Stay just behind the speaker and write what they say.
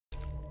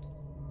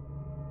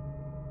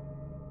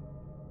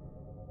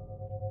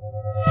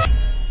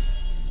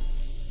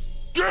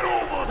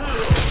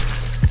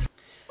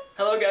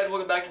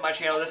welcome back to my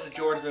channel. This is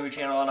George's Movie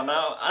Channel, and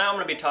I'm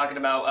going to be talking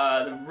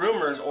about the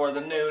rumors or the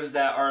news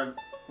that are,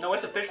 no,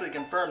 it's officially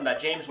confirmed that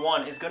James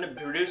Wan is going to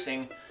be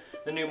producing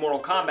the new Mortal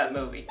Kombat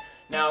movie.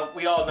 Now,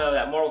 we all know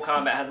that Mortal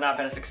Kombat has not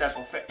been a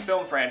successful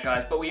film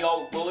franchise, but we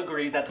all will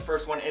agree that the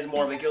first one is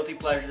more of a guilty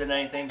pleasure than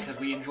anything because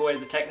we enjoy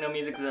the techno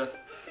music, the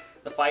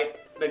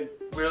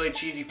really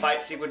cheesy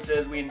fight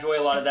sequences. We enjoy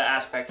a lot of that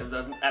aspect of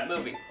that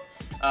movie.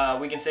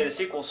 We can say the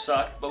sequels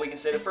suck, but we can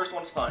say the first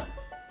one's fun.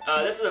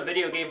 This is a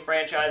video game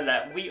franchise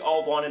that we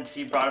all wanted to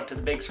see brought up to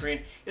the big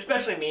screen,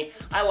 especially me.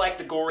 I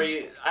like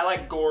gory, I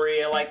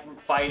like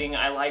fighting,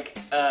 I like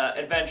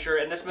adventure,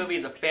 and this movie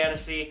is a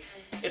fantasy.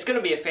 It's going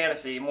to be a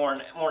fantasy more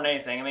than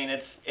anything. I mean,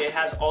 it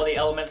has all the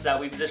elements that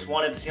we've just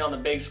wanted to see on the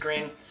big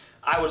screen.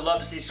 I would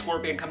love to see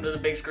Scorpion come to the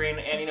big screen,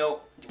 and you know,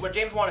 what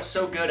James Wan is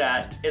so good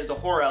at is the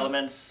horror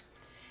elements.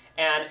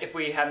 And if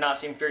we have not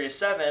seen Furious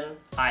 7,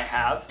 I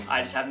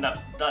just have not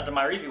done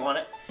my review on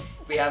it.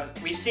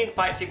 We've seen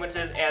fight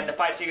sequences, and the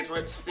fight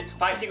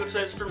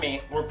sequences for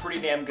me were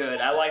pretty damn good.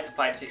 I like the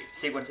fight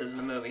sequences in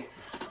the movie.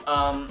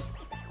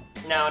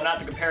 Now, not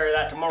to compare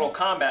that to Mortal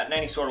Kombat in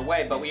any sort of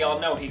way, but we all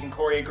know he can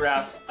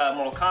choreograph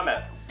Mortal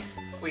Kombat.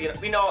 We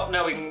all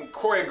know he can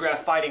choreograph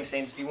fighting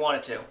scenes if he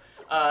wanted to.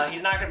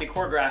 He's not going to be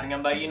choreographing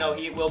them, but you know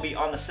he will be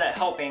on the set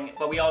helping.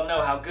 But we all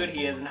know how good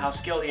he is and how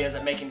skilled he is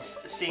at making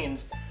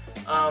scenes.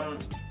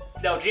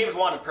 No, James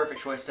Wan is a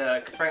perfect choice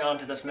to bring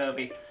onto this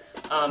movie.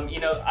 You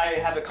know, I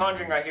have The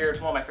Conjuring right here.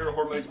 It's one of my favorite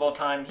horror movies of all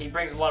time. He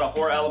brings a lot of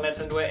horror elements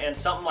into it, and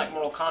something like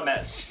Mortal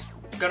Kombat is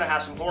going to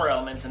have some horror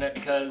elements in it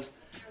because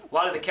a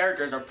lot of the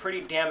characters are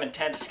pretty damn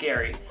intense,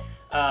 scary,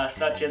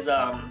 such as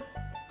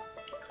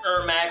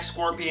Ermac,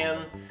 Scorpion,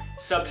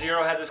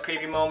 Sub-Zero has his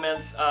creepy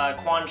moments,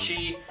 Quan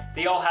Chi.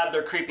 They all have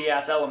their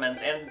creepy-ass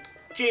elements, and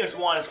James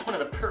Wan is one of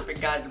the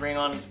perfect guys to bring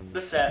on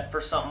the set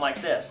for something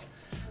like this.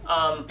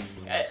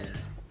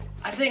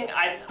 I think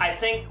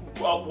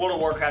World of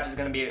Warcraft is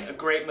going to be a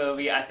great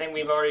movie. I think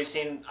people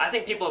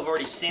have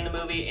already seen the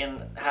movie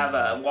and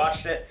have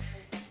watched it.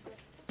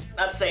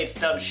 Not to say it's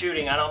done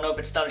shooting. I don't know if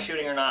it's done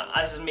shooting or not.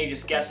 This is me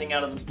just guessing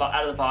out of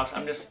the box.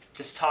 I'm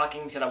just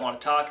talking because I want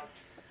to talk.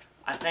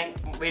 I think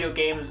video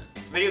game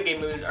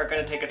movies are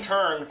going to take a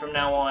turn from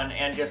now on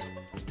and just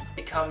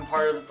become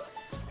part of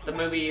the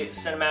movie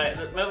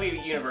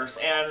universe.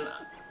 And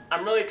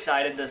I'm really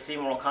excited to see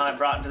Mortal Kombat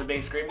brought into the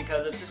big screen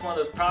because it's just one of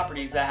those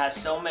properties that has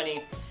so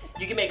many.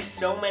 You can make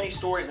so many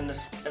stories in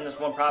this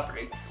one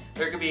property.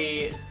 There could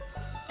be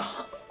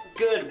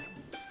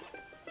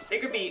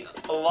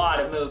a lot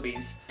of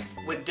movies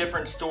with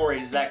different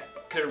stories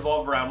that could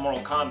revolve around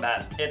Mortal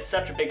Kombat. It's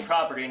such a big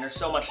property and there's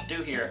so much to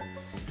do here.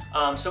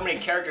 So many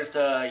characters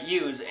to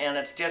use, and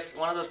it's just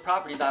one of those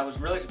properties I was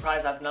really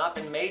surprised have not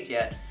been made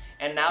yet.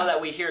 And now that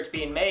we hear it's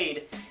being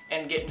made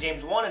and getting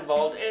James Wan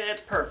involved,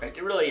 it's perfect.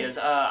 It really is.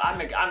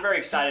 I'm very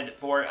excited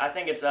for it. I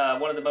think it's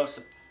one of the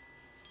most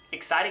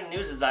exciting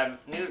news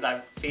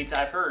feeds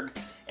I've heard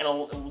in a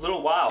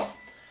little while.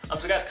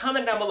 So guys,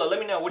 comment down below. Let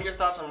me know, what are your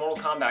thoughts on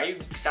Mortal Kombat? Are you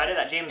excited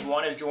that James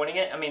Wan is joining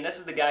it? I mean, this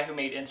is the guy who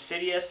made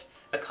Insidious,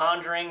 The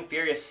Conjuring,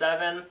 Furious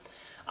 7.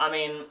 I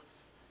mean,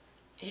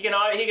 he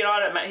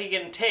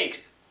can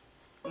take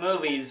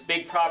movies,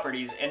 big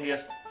properties, and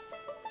just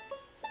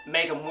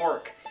make them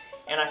work.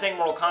 And I think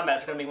Mortal Kombat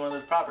is going to be one of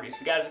those properties.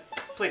 So guys,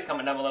 please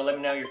comment down below. Let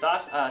me know your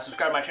thoughts.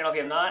 Subscribe to my channel if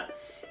you have not.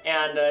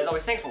 And as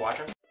always, thanks for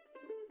watching.